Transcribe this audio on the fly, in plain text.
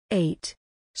8,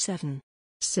 7,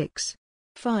 6,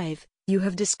 5. You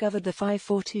have discovered the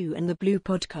 542 and the Blue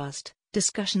Podcast,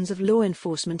 discussions of law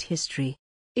enforcement history,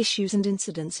 issues and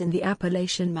incidents in the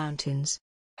Appalachian Mountains.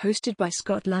 Hosted by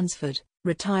Scott Lunsford,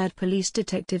 retired police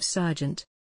detective sergeant,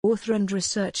 author and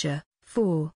researcher.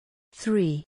 4,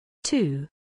 3, 2,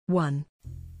 1.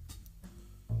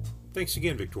 Thanks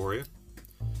again, Victoria.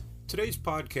 Today's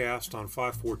podcast on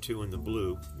 542 and the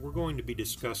Blue, we're going to be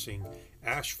discussing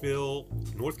Asheville,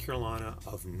 North Carolina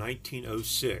of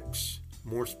 1906.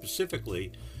 More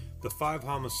specifically, the 5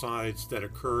 homicides that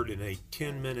occurred in a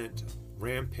 10-minute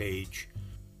rampage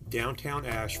downtown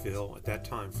Asheville at that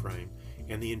time frame,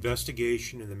 and the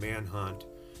investigation and the manhunt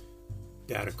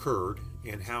that occurred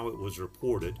and how it was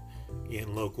reported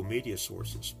in local media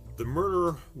sources. The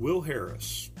murderer, Will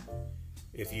Harris.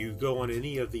 If you go on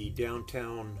any of the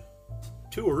downtown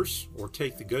tours or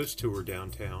take the ghost tour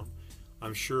downtown,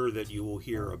 I'm sure that you will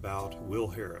hear about Will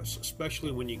Harris,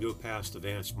 especially when you go past the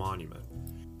Vance Monument.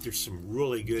 There's some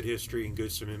really good history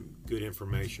and some good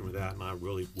information with that, and I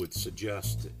really would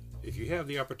suggest that if you have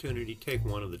the opportunity, take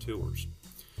one of the tours.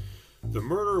 The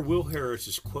murderer, Will Harris,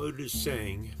 is quoted as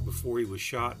saying before he was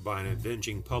shot by an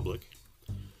avenging public,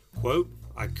 quote,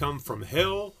 "I come from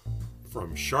hell,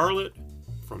 from Charlotte,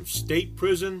 from state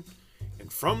prison,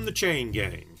 and from the chain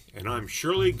gang, and I'm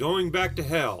surely going back to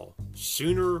hell,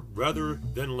 sooner rather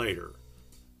than later."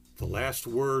 The last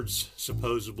words,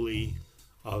 supposedly,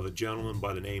 of a gentleman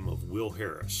by the name of Will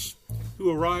Harris, who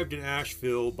arrived in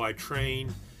Asheville by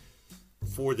train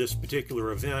for this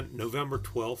particular event, November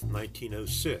 12th,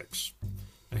 1906.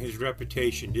 Now, his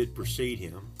reputation did precede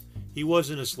him. He was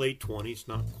in his late 20s,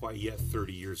 not quite yet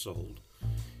 30 years old.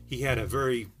 He had a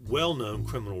very well-known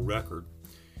criminal record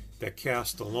that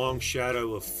cast a long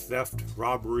shadow of theft,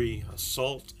 robbery,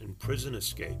 assault, and prison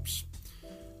escapes.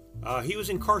 He was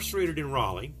incarcerated in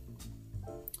Raleigh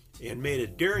and made a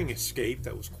daring escape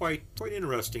that was quite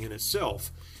interesting in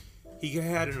itself. He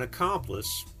had an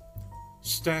accomplice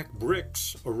stack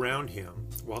bricks around him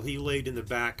while he laid in the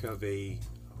back of a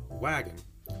wagon.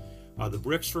 The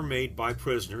bricks were made by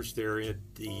prisoners there at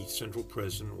the Central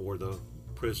Prison or the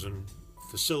prison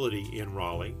facility in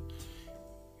Raleigh.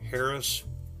 Harris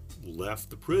left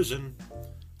the prison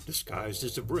disguised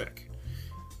as a brick,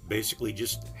 basically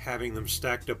just having them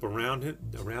stacked up around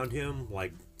him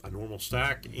like a normal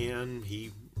stack, and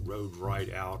he rode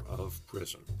right out of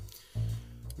prison.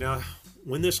 Now,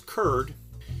 when this occurred,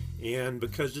 and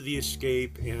because of the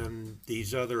escape and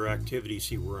these other activities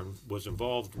he was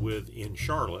involved with in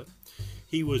Charlotte,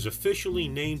 he was officially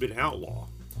named an outlaw.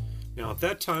 Now, at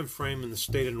that time frame in the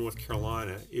state of North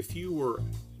Carolina, if you were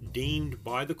deemed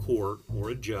by the court or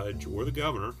a judge or the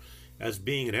governor as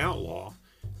being an outlaw,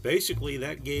 basically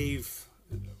that gave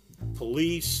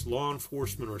police, law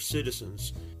enforcement, or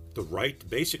citizens the right to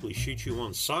basically shoot you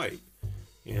on sight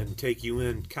and take you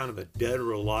in kind of a dead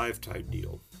or alive type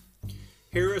deal.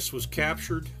 Harris was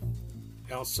captured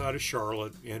outside of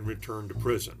Charlotte and returned to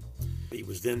prison. He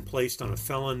was then placed on a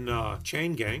felon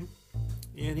chain gang,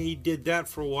 and he did that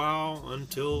for a while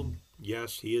until,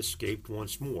 yes, he escaped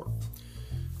once more.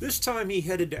 This time he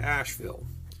headed to Asheville.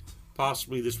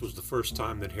 Possibly this was the first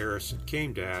time that Harris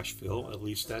came to Asheville, at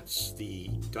least that's the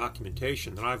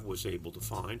documentation that I was able to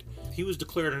find. He was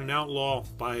declared an outlaw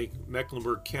by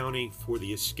Mecklenburg County for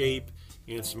the escape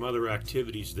and some other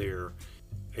activities there.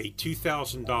 A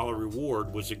 $2,000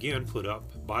 reward was again put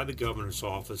up by the governor's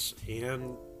office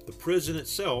and the prison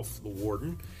itself, the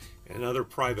warden, and other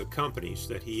private companies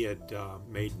that he had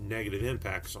made negative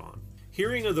impacts on.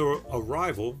 Hearing of the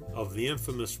arrival of the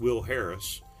infamous Will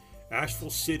Harris, Asheville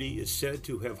City is said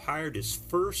to have hired its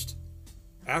first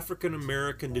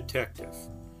African-American detective,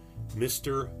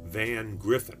 Mr. Van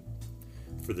Griffin,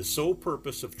 for the sole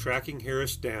purpose of tracking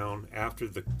Harris down after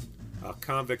the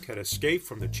convict had escaped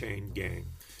from the chain gang.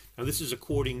 Now, this is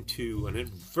according to a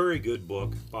very good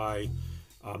book by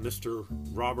Mr.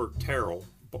 Robert Terrell,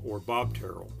 or Bob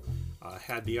Terrell.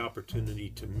 Had the opportunity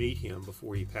to meet him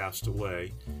before he passed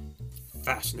away.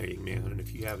 Fascinating man, and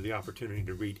if you have the opportunity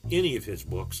to read any of his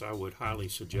books, I would highly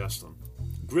suggest them.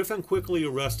 Griffin quickly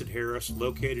arrested Harris,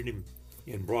 located him,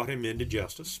 and brought him into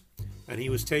justice, and he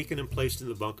was taken and placed in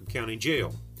the Buncombe County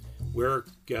Jail, where,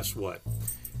 guess what?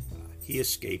 He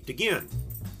escaped again.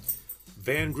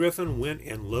 Van Griffin went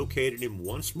and located him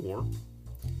once more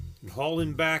and hauled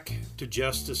him back to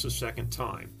justice a second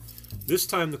time. This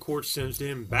time the court sends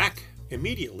him back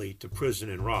immediately to prison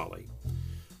in Raleigh,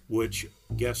 which,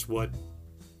 guess what?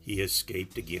 He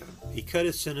escaped again. He cut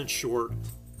his sentence short,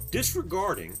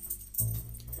 disregarding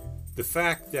the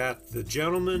fact that the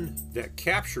gentleman that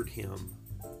captured him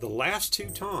the last 2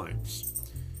 times,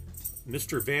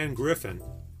 Mr. Van Griffin,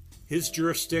 His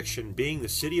jurisdiction being the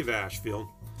city of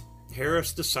Asheville,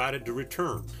 Harris decided to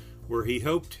return, where he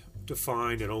hoped to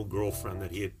find an old girlfriend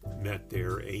that he had met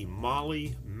there, a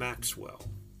Molly Maxwell.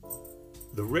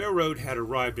 The railroad had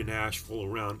arrived in Asheville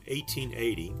around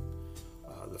 1880.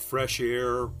 The fresh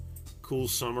air, cool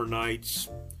summer nights,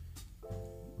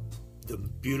 the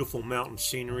beautiful mountain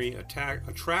scenery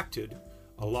attracted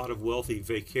a lot of wealthy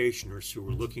vacationers who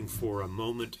were looking for a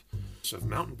moment of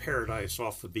mountain paradise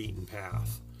off the beaten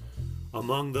path.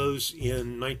 Among those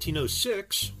in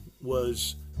 1906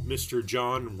 was Mr.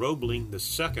 John Roebling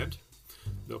II.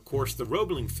 Of course, the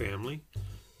Roebling family,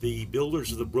 the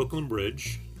builders of the Brooklyn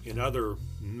Bridge and other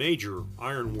major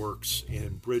ironworks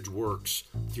and bridge works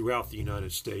throughout the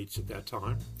United States at that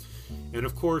time. And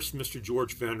of course, Mr.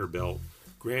 George Vanderbilt,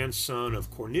 grandson of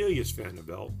Cornelius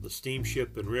Vanderbilt, the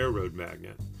steamship and railroad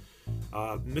magnate.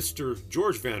 Mr.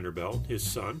 George Vanderbilt, his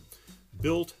son,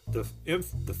 built the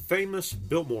famous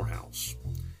Biltmore House,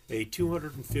 a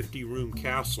 250-room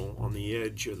castle on the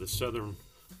edge of the southern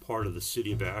part of the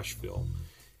city of Asheville.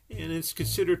 And it's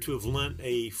considered to have lent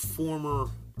a former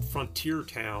frontier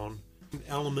town an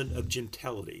element of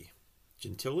gentility.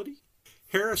 Gentility?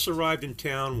 Harris arrived in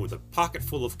town with a pocket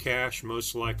full of cash,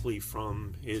 most likely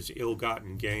from his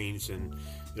ill-gotten gains and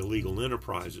illegal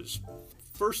enterprises.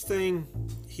 First thing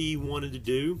he wanted to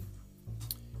do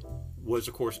was,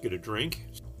 of course, get a drink.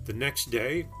 The next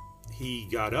day, he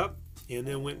got up and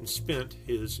then went and spent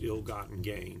his ill-gotten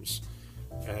gains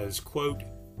as, quote,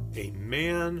 a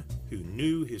man who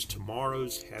knew his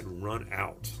tomorrows had run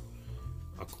out,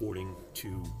 according to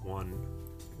one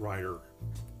writer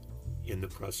in the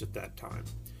press at that time.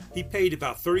 He paid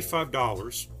about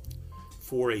 $35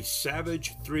 for a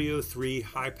Savage 303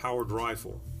 high-powered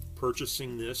rifle,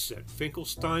 purchasing this at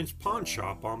Finkelstein's pawn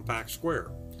shop on Pack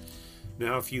Square.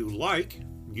 Now, if you like,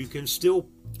 you can still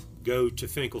go to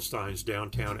Finkelstein's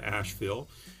downtown Asheville.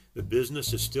 The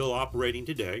business is still operating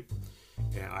today.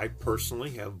 And I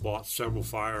personally have bought several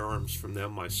firearms from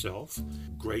them myself.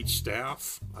 Great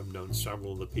staff. I've known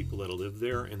several of the people that live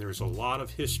there, and there's a lot of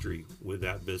history with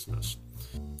that business.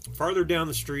 Farther down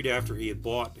the street, after he had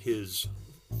bought his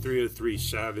 303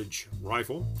 Savage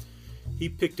rifle, he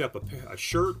picked up a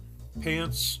shirt,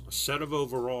 pants, a set of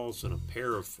overalls, and a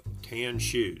pair of tan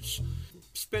shoes,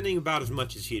 spending about as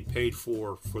much as he had paid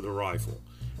for the rifle.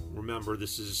 Remember,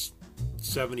 this is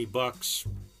 $70,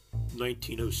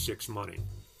 1906 money.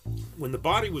 When the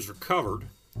body was recovered,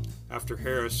 after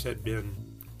Harris had been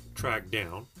tracked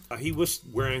down, he was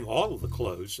wearing all of the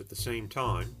clothes at the same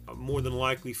time, more than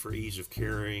likely for ease of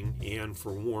carrying and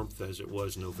for warmth, as it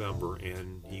was November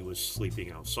and he was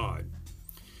sleeping outside.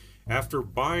 After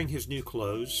buying his new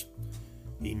clothes,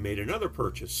 he made another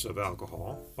purchase of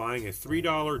alcohol, buying a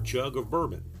 $3 jug of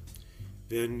bourbon.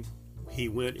 Then he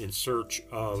went in search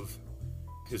of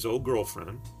his old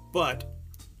girlfriend, but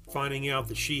finding out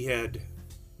that she had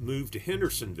moved to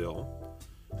Hendersonville,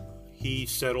 he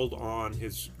settled on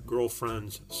his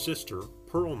girlfriend's sister,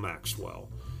 Pearl Maxwell,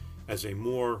 as a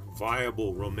more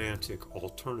viable romantic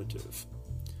alternative.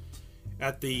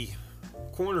 At the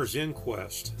coroner's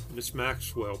inquest,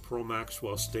 Pearl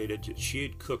Maxwell, stated that she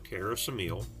had cooked Harris a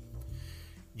meal,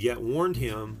 yet warned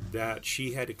him that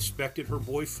she had expected her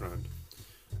boyfriend,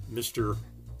 Mr.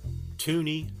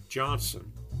 Toonie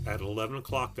Johnson, at 11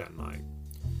 o'clock that night.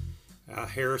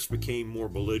 Harris became more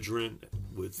belligerent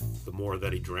with the more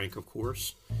that he drank, of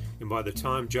course, and by the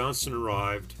time Johnson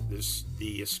arrived,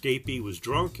 the escapee was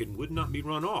drunk and would not be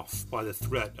run off by the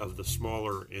threat of the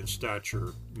smaller in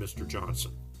stature Mr.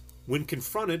 Johnson. When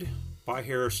confronted by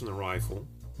Harris and the rifle,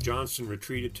 Johnson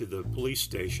retreated to the police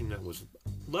station that was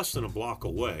less than a block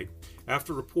away.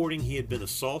 After reporting he had been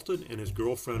assaulted and his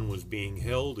girlfriend was being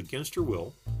held against her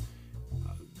will,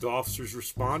 the officers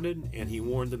responded and he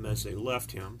warned them as they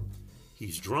left him,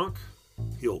 "He's drunk,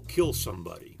 he'll kill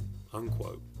somebody,"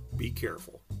 unquote. Be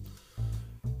careful.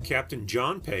 Captain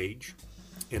John Page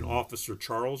and Officer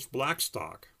Charles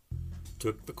Blackstock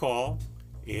took the call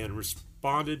and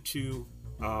responded to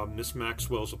Miss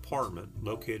Maxwell's apartment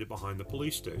located behind the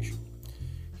police station.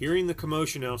 Hearing the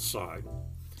commotion outside,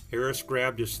 Harris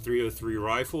grabbed his .303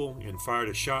 rifle and fired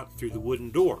a shot through the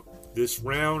wooden door. This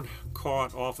round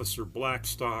caught Officer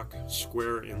Blackstock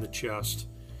square in the chest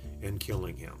and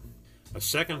killing him. A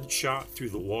second shot through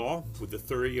the wall with the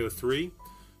 .303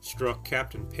 struck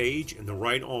Captain Page in the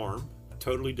right arm,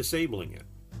 totally disabling it,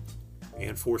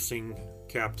 and forcing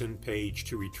Captain Page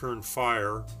to return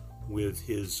fire with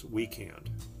his weak hand,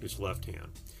 his left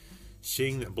hand.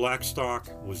 Seeing that Blackstock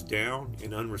was down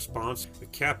and unresponsive, the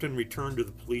captain returned to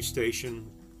the police station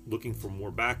looking for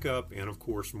more backup and, of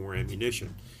course, more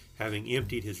ammunition, having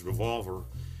emptied his revolver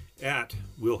at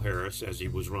Will Harris as he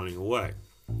was running away.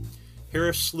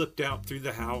 Harris slipped out through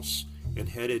the house and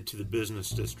headed to the business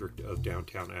district of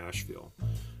downtown Asheville,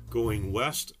 going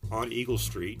west on Eagle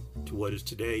Street to what is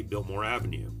today Biltmore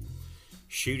Avenue,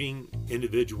 shooting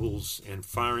individuals and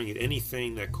firing at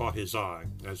anything that caught his eye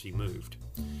as he moved.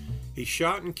 He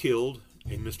shot and killed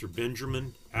a Mr.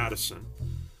 Benjamin Addison,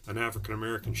 an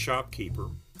African-American shopkeeper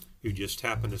who just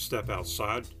happened to step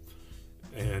outside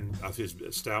of his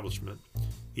establishment.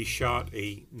 He shot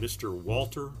a Mr.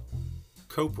 Walter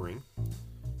Copering,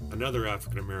 another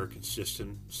African-American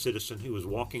citizen who was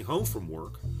walking home from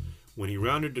work when he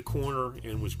rounded the corner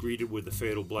and was greeted with a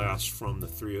fatal blast from the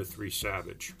 .303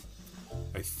 Savage.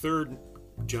 A third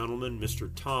gentleman, Mr.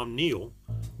 Tom Neal,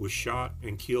 was shot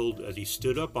and killed as he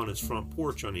stood up on his front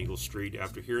porch on Eagle Street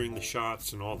after hearing the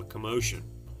shots and all the commotion.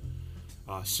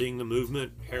 Seeing the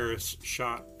movement, Harris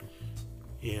shot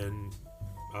and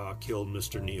killed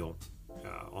Mr. Neal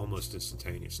almost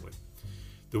instantaneously.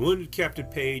 The wounded Captain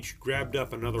Page grabbed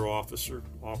up another officer,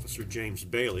 Officer James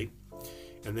Bailey,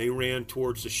 and they ran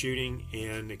towards the shooting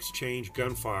and exchanged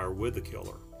gunfire with the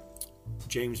killer.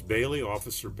 James Bailey,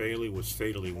 Officer Bailey, was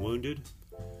fatally wounded,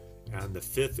 and the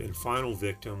fifth and final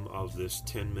victim of this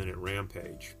 10-minute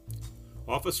rampage.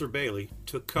 Officer Bailey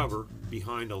took cover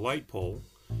behind a light pole.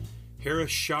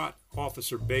 Harris shot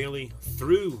Officer Bailey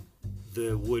through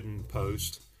the wooden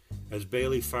post as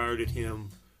Bailey fired at him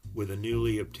with a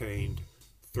newly obtained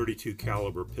 .32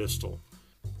 caliber pistol.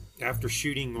 After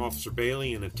shooting Officer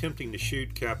Bailey and attempting to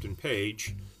shoot Captain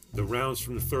Page, the rounds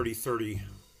from the .30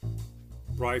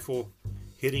 rifle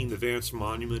hitting the Vance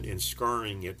Monument and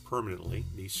scarring it permanently.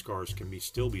 These scars can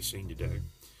still be seen today.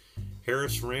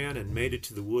 Harris ran and made it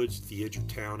to the woods at the edge of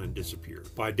town and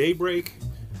disappeared. By daybreak,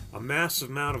 a massive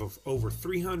amount of over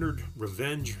 300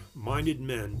 revenge-minded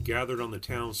men gathered on the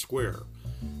town square.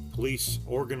 Police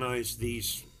organized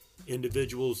these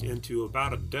individuals into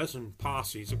about a dozen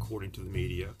posses, according to the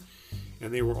media,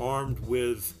 and they were armed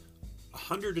with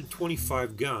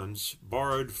 125 guns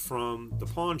borrowed from the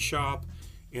pawn shop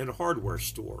and a hardware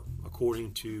store,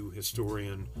 according to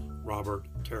historian Bob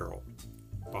Terrell.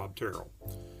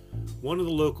 One of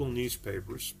the local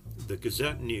newspapers, the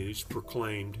Gazette News,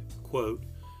 proclaimed, quote,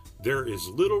 "There is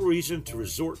little reason to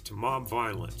resort to mob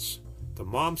violence. The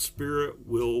mob spirit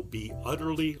will be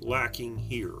utterly lacking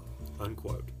here,"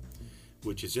 unquote,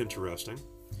 which is interesting.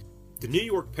 The New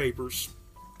York papers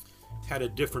had a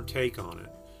different take on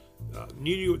it.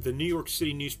 The New York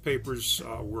City newspapers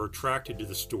were attracted to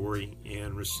the story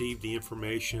and received the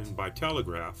information by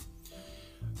telegraph,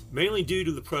 mainly due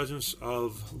to the presence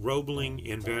of Roebling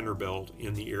and Vanderbilt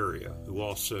in the area, who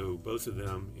also, both of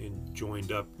them,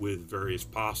 joined up with various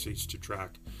posses to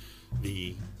track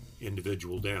the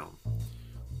individual down.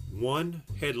 One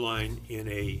headline in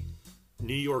a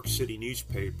New York City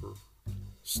newspaper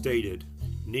stated,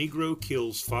 "Negro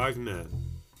kills 5 men.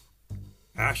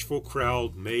 Asheville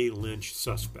crowd may lynch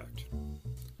suspect."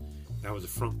 That was a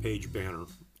front page banner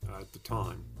at the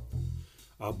time.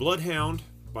 A bloodhound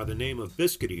by the name of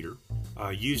Biscuit Eater,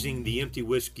 using the empty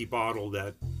whiskey bottle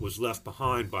that was left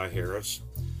behind by Harris,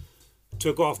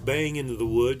 took off baying into the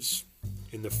woods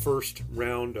in the first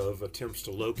round of attempts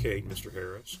to locate Mr.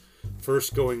 Harris,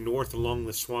 first going north along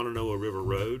the Swannanoa River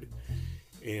Road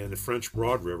and the French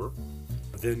Broad River,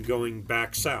 then going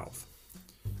back south.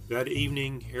 That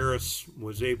evening, Harris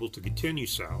was able to continue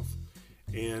south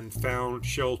and found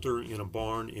shelter in a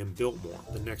barn in Biltmore.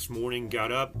 The next morning,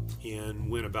 got up and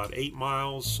went about 8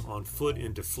 miles on foot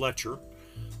into Fletcher,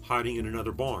 hiding in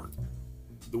another barn.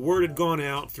 The word had gone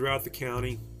out throughout the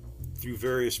county through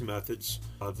various methods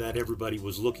that everybody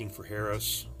was looking for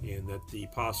Harris, and that the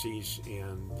posses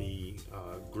and the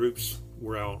groups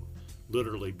were out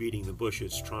literally beating the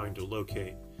bushes trying to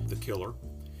locate the killer.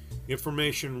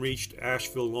 Information reached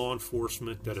Asheville law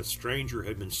enforcement that a stranger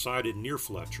had been sighted near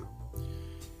Fletcher,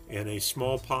 and a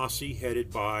small posse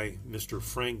headed by Mr.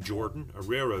 Frank Jordan, a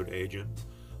railroad agent,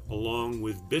 along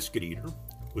with Biscuit Eater,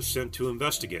 was sent to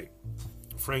investigate.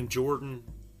 Frank Jordan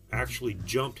actually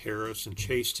jumped Harris and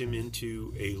chased him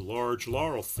into a large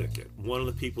laurel thicket. One of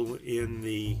the people in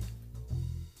the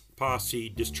posse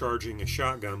discharging a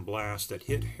shotgun blast that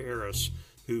hit Harris,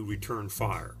 who returned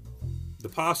fire. The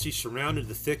posse surrounded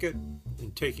the thicket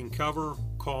and, taking cover,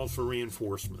 called for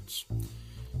reinforcements.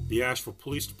 The Asheville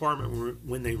Police Department,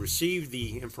 when they received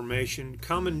the information,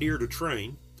 commandeered a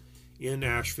train in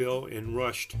Asheville and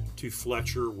rushed to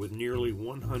Fletcher with nearly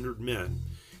 100 men,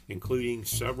 including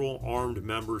several armed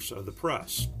members of the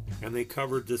press, and they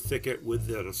covered the thicket with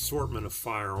an assortment of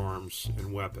firearms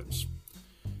and weapons.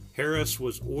 Harris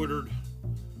was ordered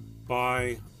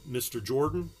by Mr.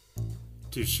 Jordan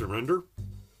to surrender,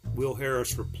 Will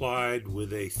Harris replied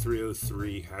with a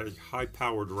 .303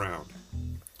 high-powered round.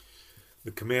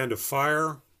 The command of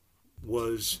fire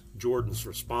was Jordan's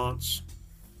response,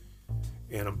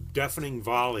 and a deafening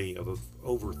volley of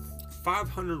over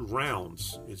 500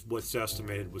 rounds is what's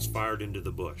estimated was fired into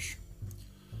the bush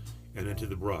and into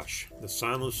the brush. The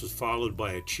silence was followed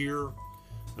by a cheer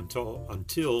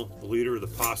until the leader of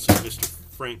the posse, Mr.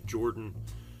 Frank Jordan,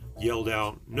 yelled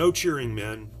out, "No cheering,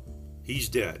 men, he's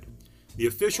dead." The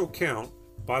official count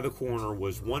by the coroner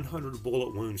was 100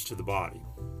 bullet wounds to the body.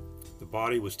 The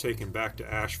body was taken back to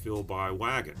Asheville by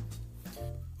wagon.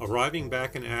 Arriving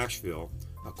back in Asheville,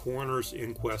 a coroner's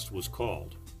inquest was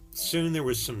called. Soon there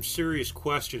was some serious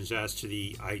questions as to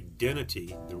the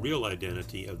real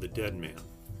identity of the dead man.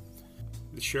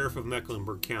 The sheriff of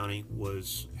Mecklenburg County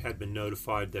had been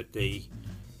notified that they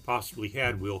possibly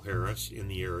had Will Harris in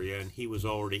the area, and he was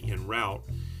already en route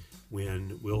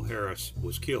when Will Harris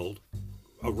was killed.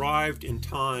 Arrived in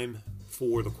time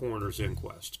for the coroner's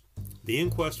inquest. The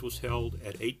inquest was held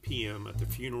at 8 p.m. at the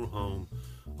funeral home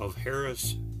of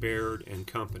Harris, Baird and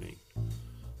Company.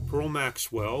 Pearl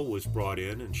Maxwell was brought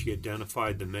in, and she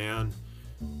identified the man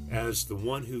as the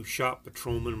one who shot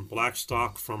Patrolman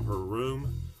Blackstock from her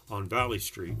room on Valley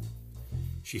Street.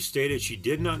 She stated she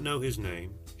did not know his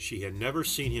name. She had never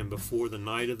seen him before the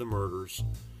night of the murders,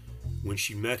 when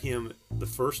she met him the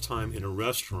first time in a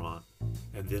restaurant,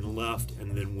 and then left,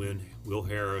 and then when Will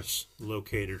Harris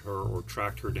located her or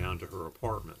tracked her down to her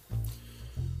apartment.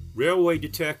 Railway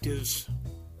detectives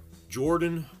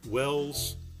Jordan,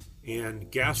 Wells,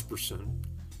 and Gasperson,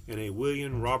 and a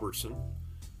William Robertson,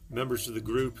 members of the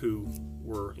group who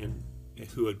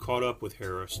had caught up with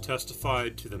Harris,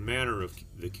 testified to the manner of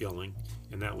the killing,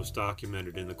 and that was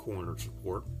documented in the coroner's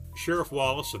report. Sheriff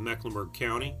Wallace of Mecklenburg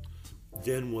County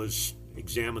then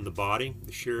examined the body.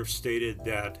 The sheriff stated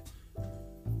that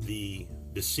the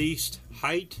deceased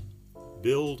height,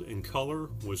 build, and color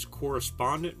was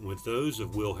correspondent with those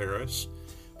of Will Harris,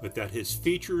 but that his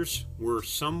features were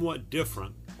somewhat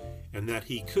different and that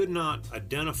he could not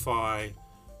identify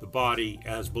the body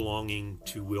as belonging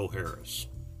to Will Harris.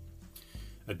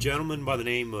 A gentleman by the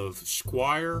name of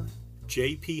Squire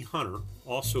J.P. Hunter,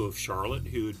 also of Charlotte,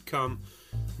 who had come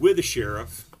with the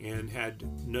sheriff and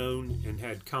had known and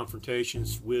had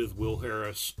confrontations with Will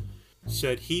Harris,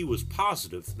 said he was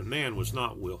positive the man was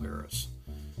not Will Harris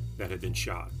that had been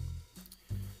shot.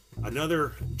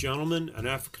 Another gentleman, an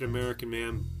African-American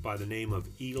man by the name of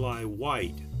Eli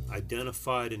White,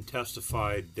 identified and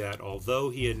testified that although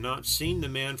he had not seen the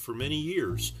man for many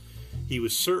years, he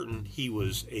was certain he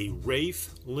was a Rafe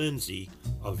Lindsay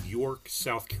of York,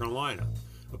 South Carolina.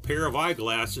 A pair of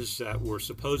eyeglasses that were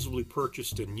supposedly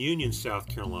purchased in Union, South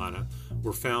Carolina,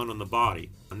 were found on the body,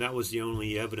 and that was the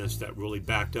only evidence that really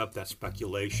backed up that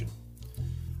speculation.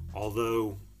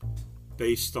 Although,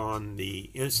 based on the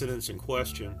incidents in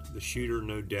question, the shooter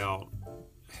no doubt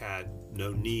had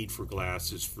no need for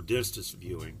glasses for distance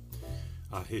viewing.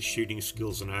 His shooting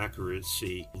skills and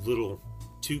accuracy a little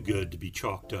too good to be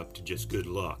chalked up to just good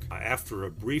luck. After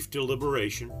a brief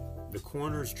deliberation, the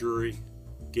coroner's jury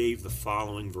gave the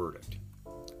following verdict.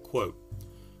 Quote,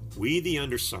 "We, the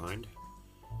undersigned,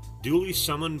 duly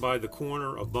summoned by the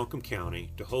coroner of Buncombe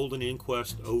County to hold an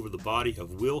inquest over the body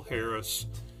of Will Harris,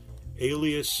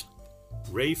 alias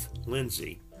Rafe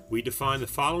Lindsay, we define the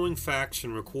following facts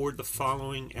and record the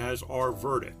following as our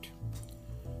verdict.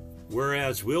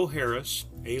 Whereas Will Harris,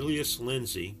 alias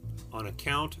Lindsay, on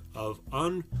account of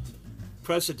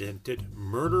unprecedented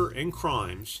murder and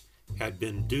crimes, had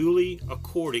been duly,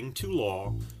 according to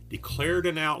law, declared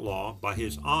an outlaw by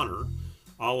His Honor,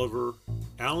 Oliver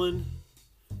Allen,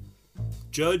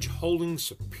 Judge holding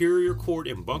Superior Court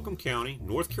in Buncombe County,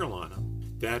 North Carolina,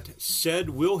 that said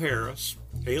Will Harris,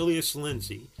 alias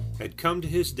Lindsay, had come to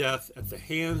his death at the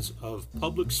hands of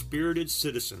public-spirited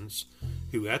citizens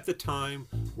who at the time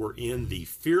were in the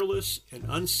fearless and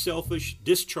unselfish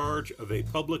discharge of a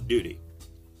public duty,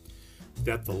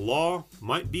 that the law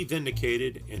might be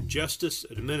vindicated and justice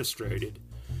administered,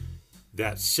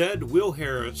 that said Will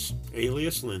Harris,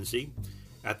 alias Lindsay,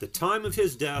 at the time of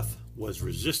his death was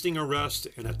resisting arrest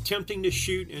and attempting to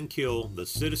shoot and kill the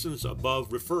citizens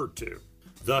above referred to,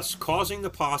 thus causing the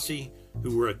posse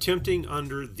who were attempting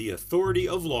under the authority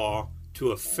of law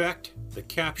to effect the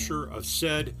capture of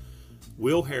said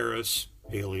Will Harris,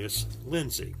 alias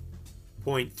Lindsay.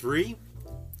 Point 3.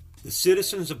 The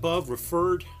citizens above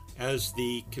referred as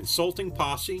the consulting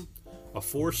posse,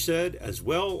 aforesaid, as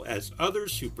well as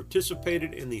others who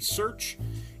participated in the search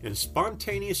and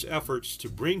spontaneous efforts to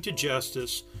bring to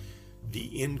justice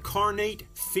the incarnate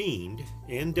fiend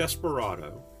and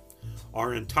desperado,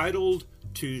 are entitled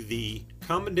to the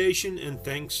commendation and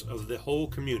thanks of the whole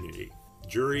community.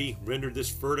 Jury rendered this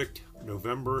verdict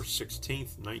November 16,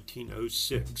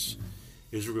 1906.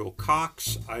 Israel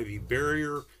Cox, Ivy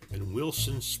Barrier, and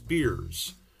Wilson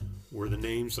Spears were the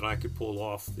names that I could pull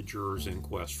off the jurors'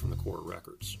 inquest from the court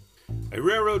records. A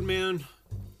railroad man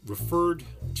referred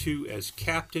to as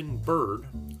Captain Bird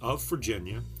of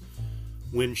Virginia,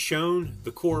 when shown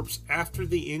the corpse after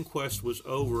the inquest was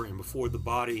over and before the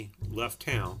body left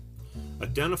town,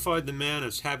 identified the man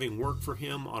as having worked for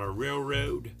him on a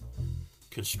railroad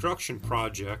construction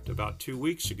project about 2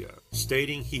 weeks ago,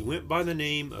 stating he went by the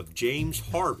name of James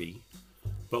Harvey,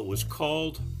 but was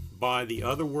called by the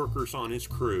other workers on his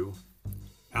crew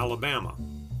Alabama.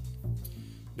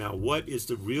 Now, what is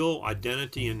the real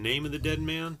identity and name of the dead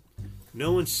man?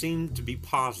 No one seemed to be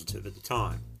positive at the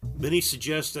time. Many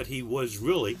suggest that he was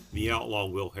really the outlaw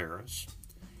Will Harris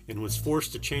and was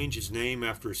forced to change his name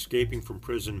after escaping from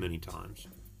prison many times.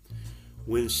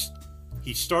 When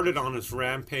he started on his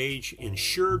rampage in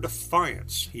sheer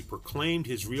defiance, he proclaimed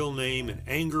his real name in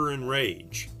anger and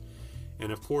rage.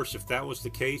 And of course, if that was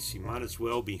the case, he might as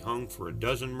well be hung for a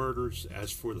dozen murders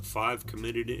as for the 5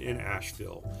 committed in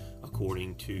Asheville,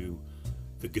 according to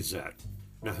the Gazette.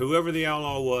 Now, whoever the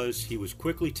outlaw was, he was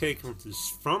quickly taken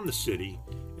from the city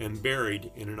and buried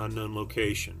in an unknown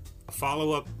location. A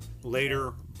follow-up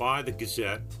later by the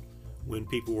Gazette, when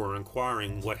people were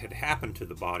inquiring what had happened to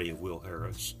the body of Will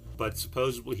Harris, but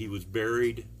supposedly he was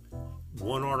buried.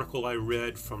 One article I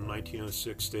read from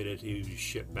 1906 stated he was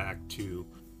shipped back to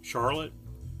Charlotte.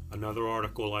 Another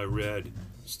article I read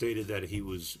stated that he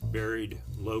was buried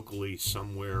locally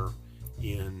somewhere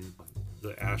in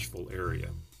the Asheville area.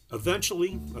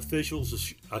 Eventually,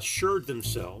 officials assured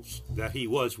themselves that he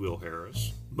was Will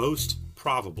Harris, most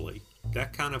probably.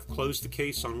 That kind of closed the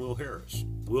case on Will Harris.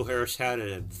 Will Harris had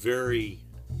a very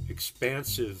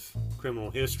expansive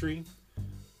criminal history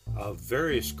of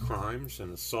various crimes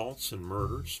and assaults and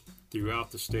murders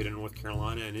throughout the state of North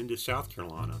Carolina and into South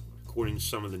Carolina, according to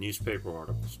some of the newspaper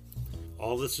articles.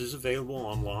 All this is available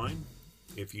online.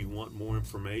 If you want more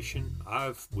information,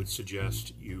 I would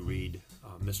suggest you read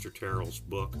Mr. Terrell's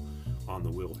book on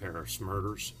the Will Harris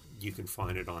murders. You can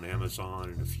find it on Amazon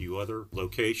and a few other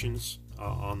locations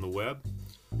on the web,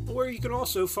 where you can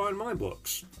also find my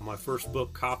books. My first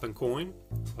book, Cop and Coin,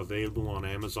 available on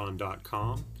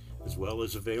Amazon.com, as well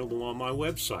as available on my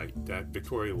website that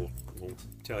Victoria will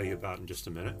tell you about in just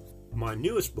a minute. My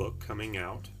newest book coming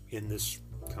out in this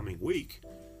coming week,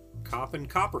 Cop and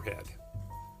Copperhead,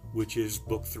 which is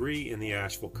book 3 in the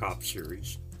Asheville Cop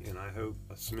series. And I hope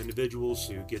some individuals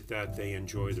who get that, they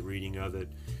enjoy the reading of it.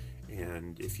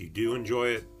 And if you do enjoy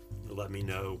it, let me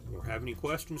know. Or have any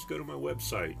questions, go to my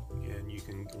website and you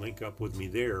can link up with me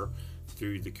there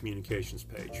through the communications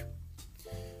page.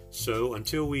 So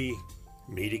until we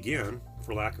meet again,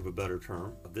 for lack of a better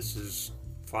term, this is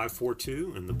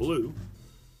 542 in the blue.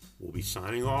 We'll be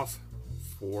signing off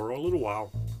for a little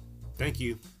while. Thank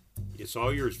you. It's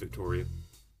all yours, Victoria.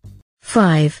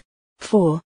 5,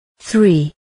 4,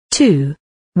 3, 2,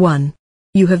 1.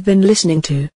 You have been listening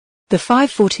to the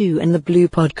 542 and the Blue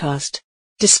podcast.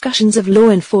 Discussions of law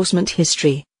enforcement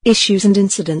history, issues and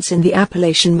incidents in the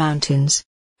Appalachian Mountains.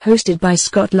 Hosted by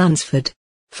Scott Lunsford.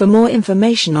 For more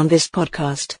information on this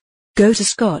podcast, go to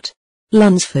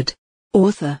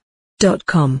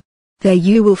scottlunsfordauthor.com. There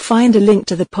you will find a link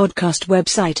to the podcast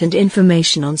website and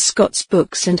information on Scott's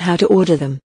books and how to order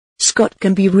them. Scott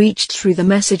can be reached through the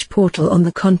message portal on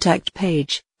the contact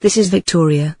page. This is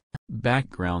Victoria.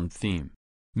 Background theme.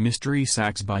 Mystery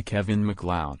Sax by Kevin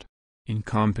MacLeod.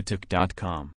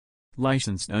 Incompetech.com.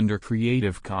 Licensed under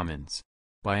Creative Commons.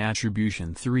 By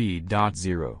Attribution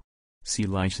 3.0. See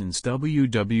license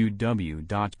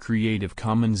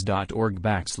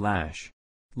www.creativecommons.org/.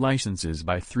 Licenses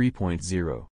by 3.0.